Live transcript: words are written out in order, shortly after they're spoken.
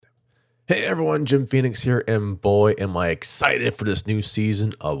Hey everyone, Jim Phoenix here, and boy, am I excited for this new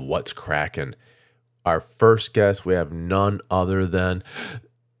season of What's Kraken. Our first guest, we have none other than,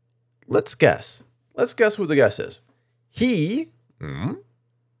 let's guess. Let's guess who the guest is. He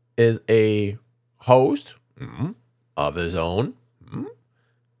is a host of his own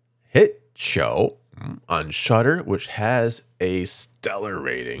hit show on Shudder, which has a stellar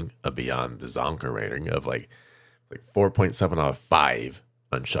rating, a beyond the Zonker rating of like 4.7 out of 5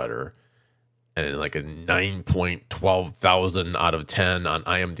 on Shudder. And like a 9.12 thousand out of 10 on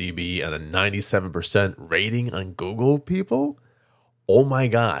IMDb and a 97% rating on Google, people. Oh my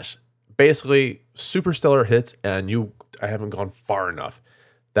gosh. Basically, super stellar hits, and I haven't gone far enough.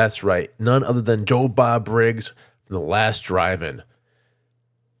 That's right. None other than Joe Bob Briggs from The Last Drive-In.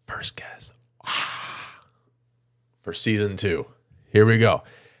 First guest. For season 2. Here we go.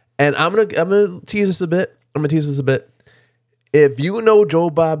 And I'm gonna tease this a bit. If you know Joe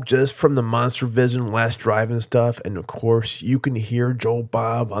Bob just from the Monster Vision Last Drive-In stuff, and of course you can hear Joe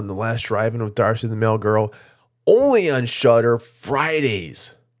Bob on The Last Drive-In with Darcy the Mail Girl, only on Shudder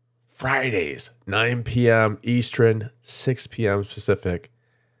Fridays, 9 p.m. Eastern, 6 p.m. Pacific.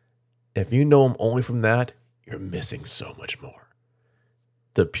 If you know him only from that, you're missing so much more.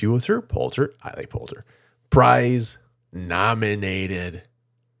 The Pulitzer Prize nominated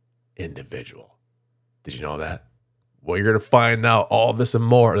individual. Did you know that? Well, you're going to find out all this and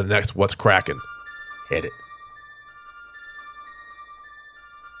more in the next What's Kraken. Hit it.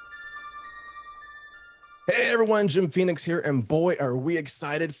 Hey everyone, Jim Phoenix here, and boy, are we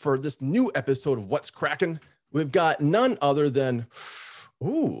excited for this new episode of What's Kraken. We've got none other than,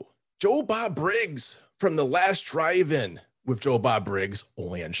 Joe Bob Briggs from The Last Drive-In with Joe Bob Briggs,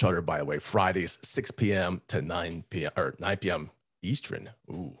 only on Shudder, by the way, Fridays, 6 p.m. to 9 p.m. Eastern.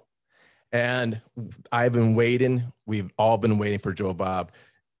 And I've been waiting. We've all been waiting for Joe Bob.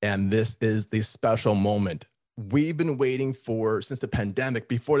 And this is the special moment we've been waiting for since the pandemic,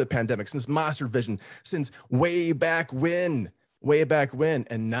 before the pandemic, since Monster Vision, since way back when.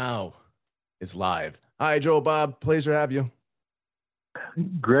 And now it's live. Hi, Joe Bob. Pleasure to have you.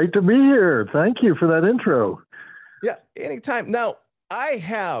 Great to be here. Thank you for that intro. Yeah, anytime. Now, I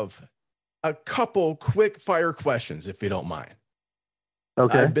have a couple quick fire questions, if you don't mind.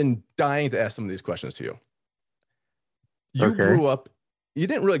 Okay. I've been dying to ask some of these questions to you. You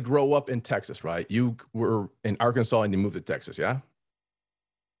didn't really grow up in Texas, right? You were in Arkansas and you moved to Texas, yeah?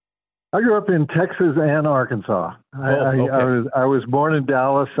 I grew up in Texas and Arkansas. I was born in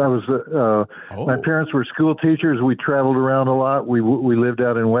Dallas. My parents were school teachers. We traveled around a lot. We lived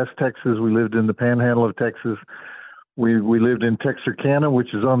out in West Texas. We lived in the Panhandle of Texas. We lived in Texarkana,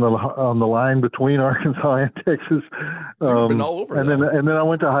 which is on the line between Arkansas and Texas. So you've been all over. And then I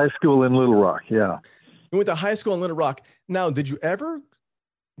went to high school in Little Rock. Yeah. You went to high school in Little Rock. Now, did you ever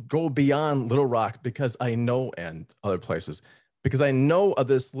go beyond Little Rock? Because I know, and other places, because I know of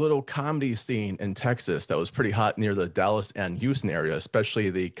this little comedy scene in Texas that was pretty hot near the Dallas and Houston area, especially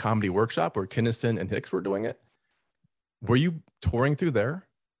the Comedy Workshop where Kinnison and Hicks were doing it. Were you touring through there?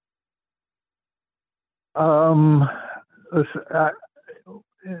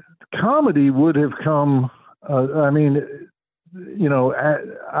 Comedy would have come. I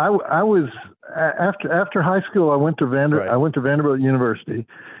was after high school. I went to Vanderbilt University.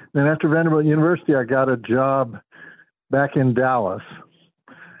 Then after Vanderbilt University, I got a job back in Dallas,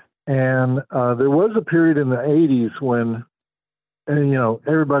 and there was a period in the '80s when,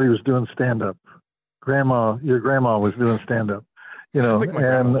 everybody was doing stand up. Your grandma was doing stand up. I think my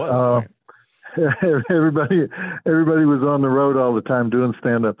grandma was. Everybody was on the road all the time doing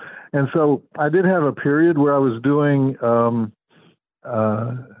stand up. And so I did have a period where I was doing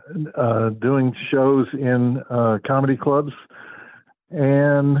shows in comedy clubs,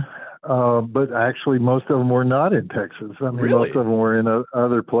 and but actually most of them were not in Texas. I mean, really? Most of them were in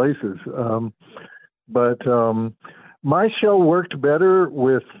other places. But my show worked better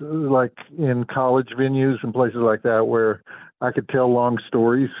with like in college venues and places like that where I could tell long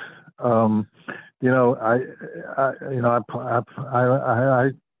stories. I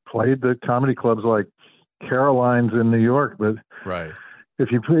played the comedy clubs like Caroline's in New York, but right.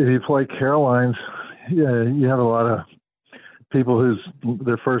 If you play Caroline's, you have a lot of people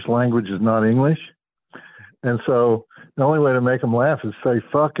their first language is not English, and so the only way to make them laugh is say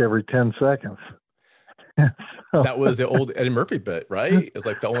 "fuck" every 10 seconds. That was the old Eddie Murphy bit, right? It's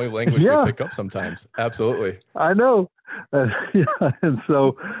like the only language we pick up sometimes. Absolutely. I know. And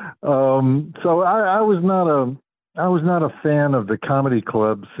so I was not a fan of the comedy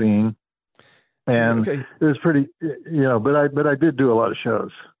club scene, and it was pretty, but I did do a lot of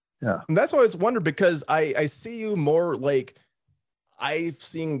shows. Yeah. And that's why I was wondering, because I see you more like, I've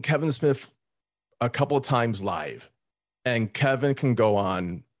seen Kevin Smith a couple of times live, and Kevin can go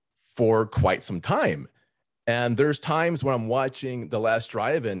on for quite some time. And there's times when I'm watching The Last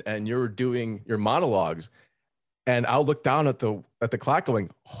Drive-In and you're doing your monologues, and I'll look down at the clock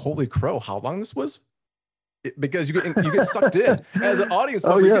going, holy crow, how long this was? Because you get sucked in. As an audience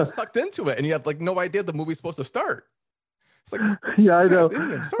member, you get sucked into it, and you have like no idea the movie's supposed to start. It's like, yeah, I know.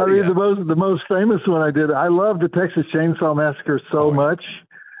 I mean, the most famous one I did, I love the Texas Chainsaw Massacre so much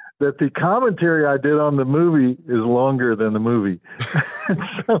that the commentary I did on the movie is longer than the movie.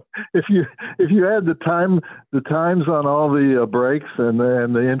 So if you add the times on all the breaks and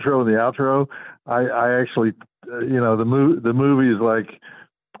the intro and the outro, I actually, the movie is like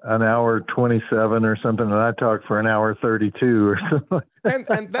an hour 27 or something, and I talk for an hour 32 or something.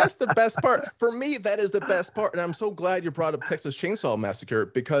 And that's the best part. For me, that is the best part. And I'm so glad you brought up Texas Chainsaw Massacre,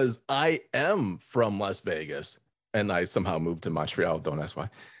 because I am from Las Vegas and I somehow moved to Montreal. Don't ask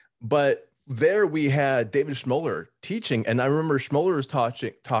why. But there we had David Schmoller teaching. And I remember Schmoller was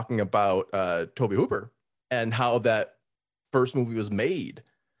talking about Tobe Hooper and how that first movie was made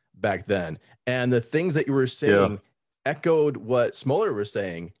back then. And the things that you were saying echoed what Schmoller was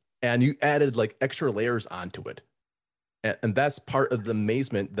saying. And you added like extra layers onto it. And that's part of the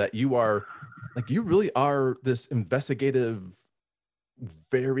amazement that you are, like, you really are this investigative,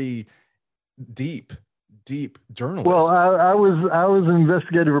 very deep journalist. Well, I was an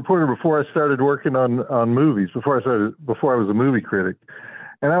investigative reporter before I started working on movies. Before I was a movie critic,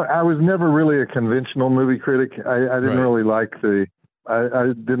 and I was never really a conventional movie critic. I didn't really like I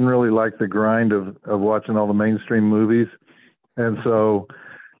didn't really like the grind of watching all the mainstream movies, and so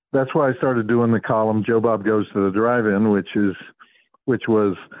that's why I started doing the column Joe Bob Goes to the Drive-In, which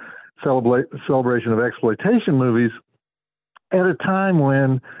was celebration of exploitation movies at a time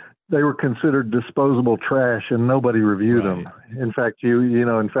when they were considered disposable trash and nobody reviewed them. In fact,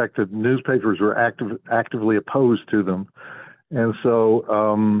 the newspapers were actively opposed to them. And so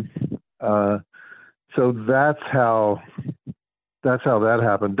that's how that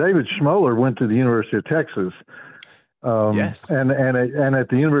happened. David Schmoller went to the University of Texas. Yes. And at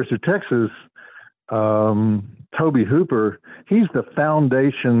the University of Texas, Tobe Hooper, he's the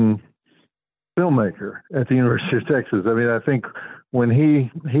foundation filmmaker at the University of Texas. I mean, I think when he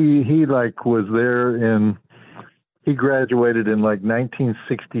was there he graduated in like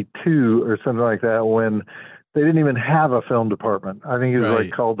 1962 or something like that, when they didn't even have a film department. I think it was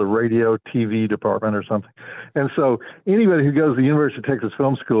like called the radio TV department or something. And so anybody who goes to the University of Texas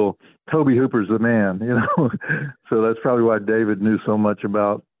Film School, Tobe Hooper's the man, So that's probably why David knew so much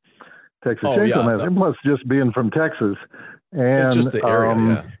about Texas Chainsaw Massacre. Plus just being from Texas. And it's just the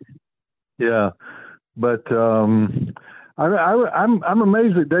area, yeah. But I'm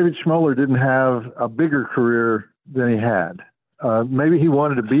amazed that David Schmoller didn't have a bigger career than he had. Maybe he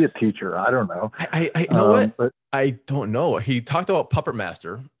wanted to be a teacher. I don't know. I know what? But I don't know. He talked about Puppet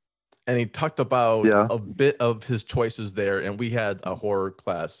Master, and he talked about a bit of his choices there. And we had a horror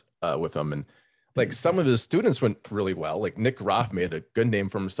class with him, and like some of his students went really well. Like Nick Roth made a good name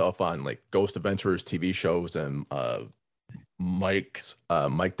for himself on like Ghost Adventures TV shows, and Mike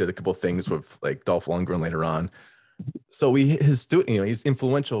did a couple of things with like Dolph Lundgren later on. So his student, he's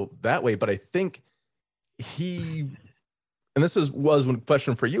influential that way. But I think and this was one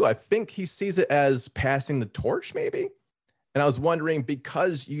question for you. I think he sees it as passing the torch, maybe. And I was wondering,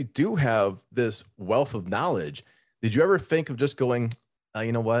 because you do have this wealth of knowledge, did you ever think of just going,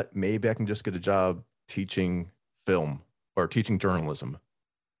 you know what, maybe I can just get a job teaching film or teaching journalism?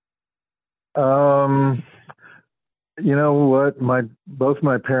 You know what? Both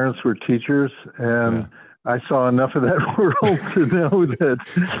my parents were teachers, and I saw enough of that world to know that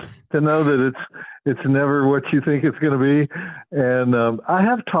it's never what you think it's going to be. And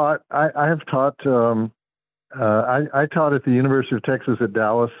I taught at the University of Texas at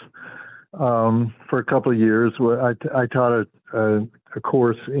Dallas for a couple of years. Where I taught a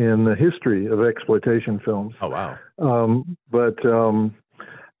course in the history of exploitation films. Oh wow! But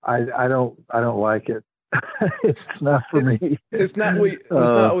I don't like it. It's not for me. It's not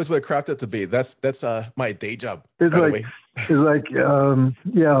always what it cracked up to be. That's my day job. It's like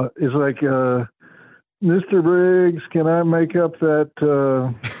Mr. Briggs, can I make up that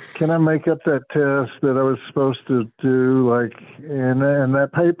test that I was supposed to do, like, and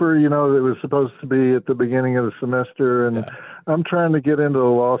that paper, that was supposed to be at the beginning of the semester, and I'm trying to get into the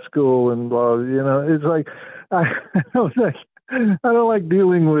law school, and blah, it's like I don't like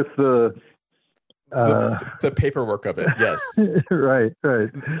dealing with the paperwork of it. Yes. right.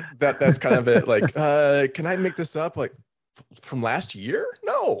 That's kind of it. Like, can I make this up? Like from last year?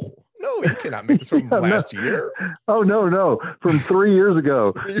 No. No, you cannot make this from last year. Oh, no. From 3 years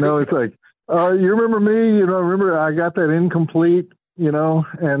ago. No, it's like, you remember me? Remember I got that incomplete,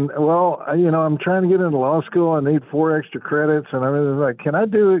 and well, I'm trying to get into law school. I need 4 extra credits. And I was like, can I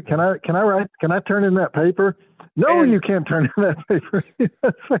do it? Can I turn in that paper? No, you can't turn in that paper.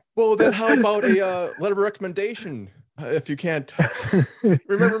 Well, then how about a letter of recommendation? If you can't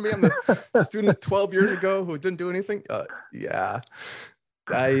remember me, I'm the student 12 years ago who didn't do anything. Yeah,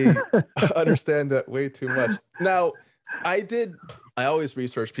 I understand that way too much. Now, I always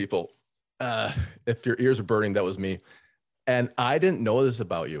research people. If your ears are burning, that was me. And I didn't know this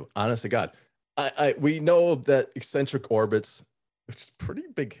about you. Honest to God. We know that Eccentric Orbits, which is a pretty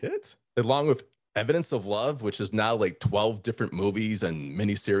big hit, along with Evidence of Love, which is now like 12 different movies and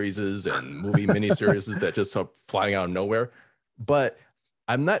miniseries and miniseries that just are flying out of nowhere. But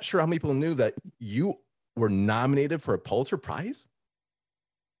I'm not sure how many people knew that you were nominated for a Pulitzer Prize.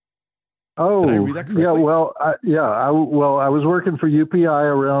 Oh, did I read that correctly? Yeah. I was working for UPI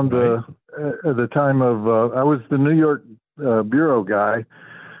around the time of I was the New York bureau guy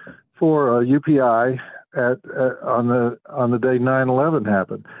for UPI on the day 9/11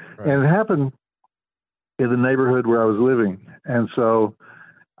 happened, and it happened in the neighborhood where I was living. And so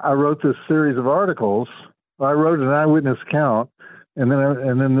I wrote this series of articles. I wrote an eyewitness account, and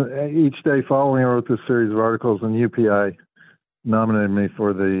then each day following, I wrote this series of articles, and UPI nominated me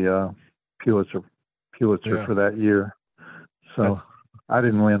for the Pulitzer for that year. So I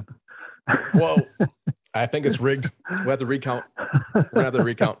didn't win. Whoa. I think it's rigged. We'll have to recount.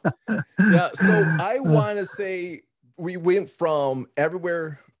 Yeah. So I want to say we went from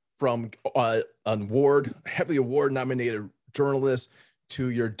everywhere from heavily award nominated journalist to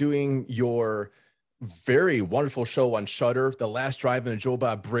you're doing your very wonderful show on Shudder, The Last Drive-In, Joe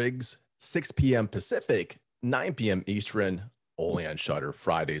Bob Briggs, 6 p.m. Pacific, 9 p.m. Eastern, only on Shudder.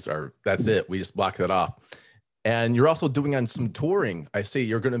 Fridays that's it. We just blocked that off. And you're also doing on some touring. I see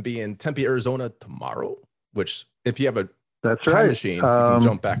you're going to be in Tempe, Arizona tomorrow, which if you have a time machine, you can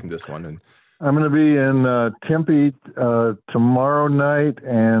jump back in this one. And I'm going to be in Tempe tomorrow night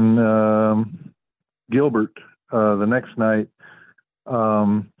and Gilbert the next night,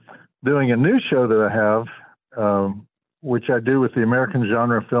 doing a new show that I have, which I do with the American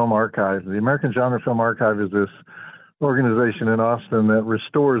Genre Film Archive. The American Genre Film Archive is this organization in Austin that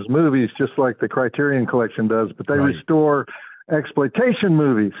restores movies just like the Criterion Collection does, but they restore exploitation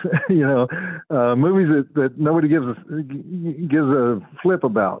movies, movies that nobody gives a flip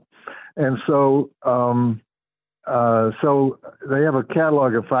about. And so they have a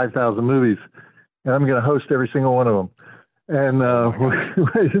catalog of 5,000 movies, and I'm going to host every single one of them. And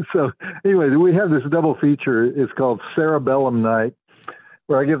so anyway, we have this double feature. It's called Cerebellum Night,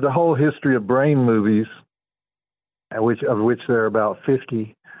 where I give the whole history of brain movies, of which there are about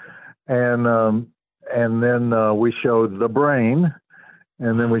 50, and then we show The Brain,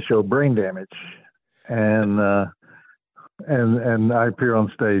 and then we show Brain Damage, and I appear on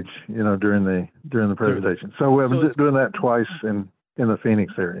stage, during the presentation. So we're doing that twice in the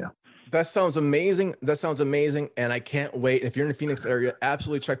Phoenix area. That sounds amazing. And I can't wait. If you're in the Phoenix area,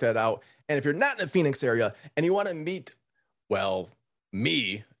 absolutely check that out. And if you're not in the Phoenix area and you want to meet,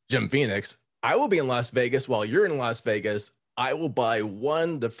 me, Jim Phoenix, I will be in Las Vegas while you're in Las Vegas. I will buy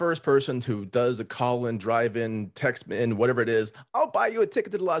the first person who does the call-in, drive-in, text-in, whatever it is. I'll buy you a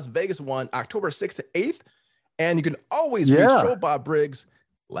ticket to the Las Vegas one, October 6th to 8th. And you can always reach Joe Bob Briggs,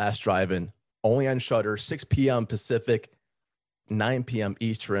 Last Drive-In, only on Shudder, 6 p.m. Pacific, 9 p.m.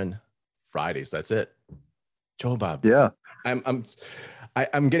 Eastern, Fridays. That's it. Joe Bob. Yeah. I'm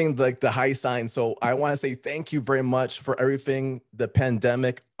getting the high sign. So I want to say thank you very much for everything. The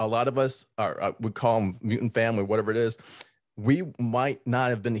pandemic, a lot of us we call them Mutant Fam or whatever it is. We might not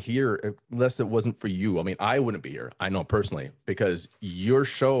have been here unless it wasn't for you. I mean, I wouldn't be here. I know personally, because your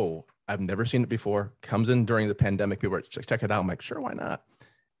show, I've never seen it before, comes in during the pandemic. People are check it out. I'm like, sure, why not?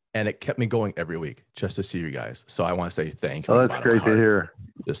 And it kept me going every week just to see you guys. So I want to say thank you. Oh, that's great to hear.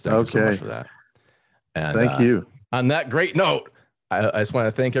 Just thank you so much for that. And thank you. On that great note, I just want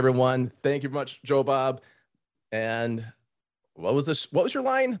to thank everyone. Thank you very much, Joe Bob. And what was your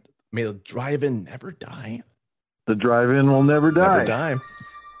line? May the drive-in never die. The drive-in will never die. Never die.